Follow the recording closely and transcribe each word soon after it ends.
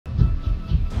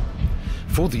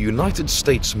For the United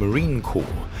States Marine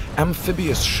Corps,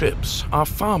 amphibious ships are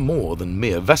far more than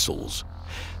mere vessels.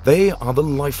 They are the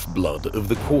lifeblood of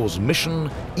the Corps' mission,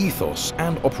 ethos,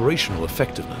 and operational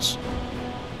effectiveness.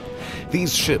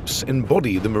 These ships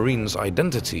embody the Marines'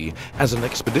 identity as an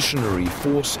expeditionary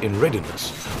force in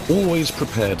readiness, always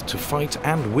prepared to fight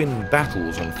and win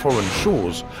battles on foreign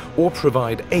shores or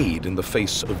provide aid in the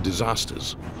face of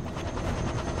disasters.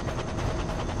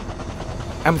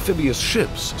 Amphibious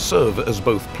ships serve as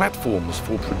both platforms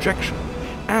for projection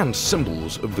and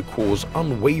symbols of the Corps'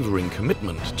 unwavering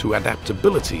commitment to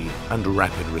adaptability and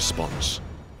rapid response.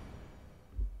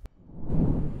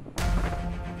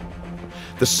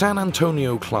 The San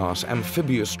Antonio-class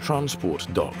amphibious transport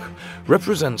dock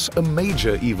represents a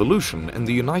major evolution in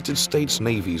the United States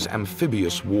Navy's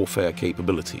amphibious warfare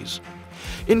capabilities.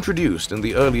 Introduced in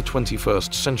the early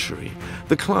 21st century,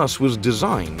 the class was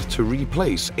designed to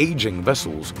replace aging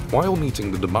vessels while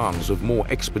meeting the demands of more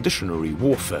expeditionary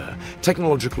warfare,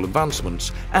 technological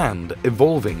advancements, and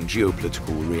evolving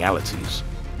geopolitical realities.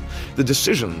 The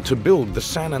decision to build the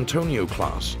San Antonio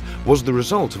class was the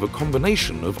result of a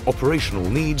combination of operational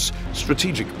needs,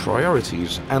 strategic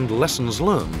priorities, and lessons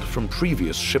learned from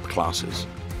previous ship classes.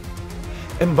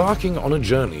 Embarking on a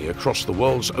journey across the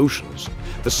world's oceans,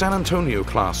 the San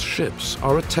Antonio-class ships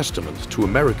are a testament to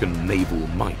American naval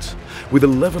might, with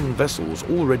 11 vessels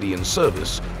already in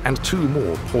service and 2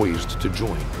 more poised to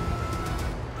join.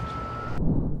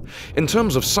 In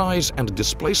terms of size and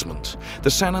displacement,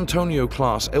 the San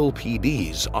Antonio-class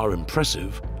LPDs are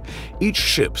impressive. Each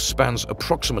ship spans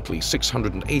approximately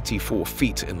 684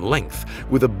 feet in length,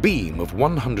 with a beam of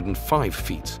 105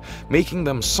 feet, making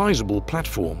them sizable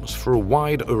platforms for a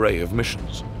wide array of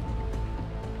missions.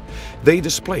 They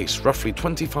displace roughly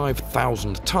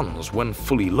 25,000 tons when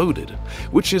fully loaded,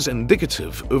 which is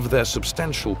indicative of their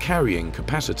substantial carrying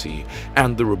capacity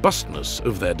and the robustness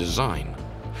of their design.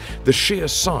 The sheer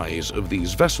size of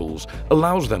these vessels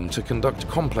allows them to conduct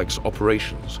complex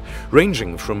operations,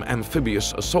 ranging from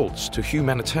amphibious assaults to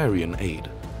humanitarian aid.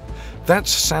 That's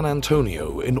San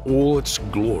Antonio in all its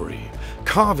glory,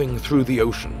 carving through the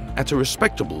ocean at a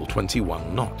respectable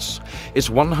 21 knots, its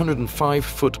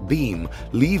 105-foot beam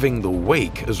leaving the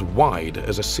wake as wide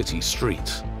as a city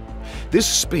street. This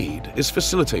speed is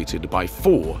facilitated by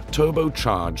 4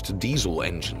 turbocharged diesel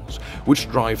engines, which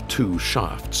drive 2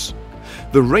 shafts.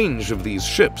 The range of these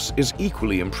ships is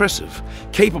equally impressive,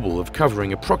 capable of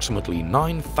covering approximately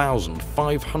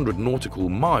 9,500 nautical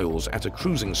miles at a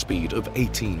cruising speed of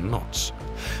 18 knots.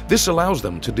 This allows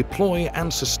them to deploy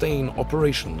and sustain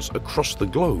operations across the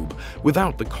globe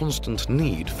without the constant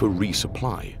need for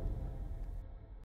resupply.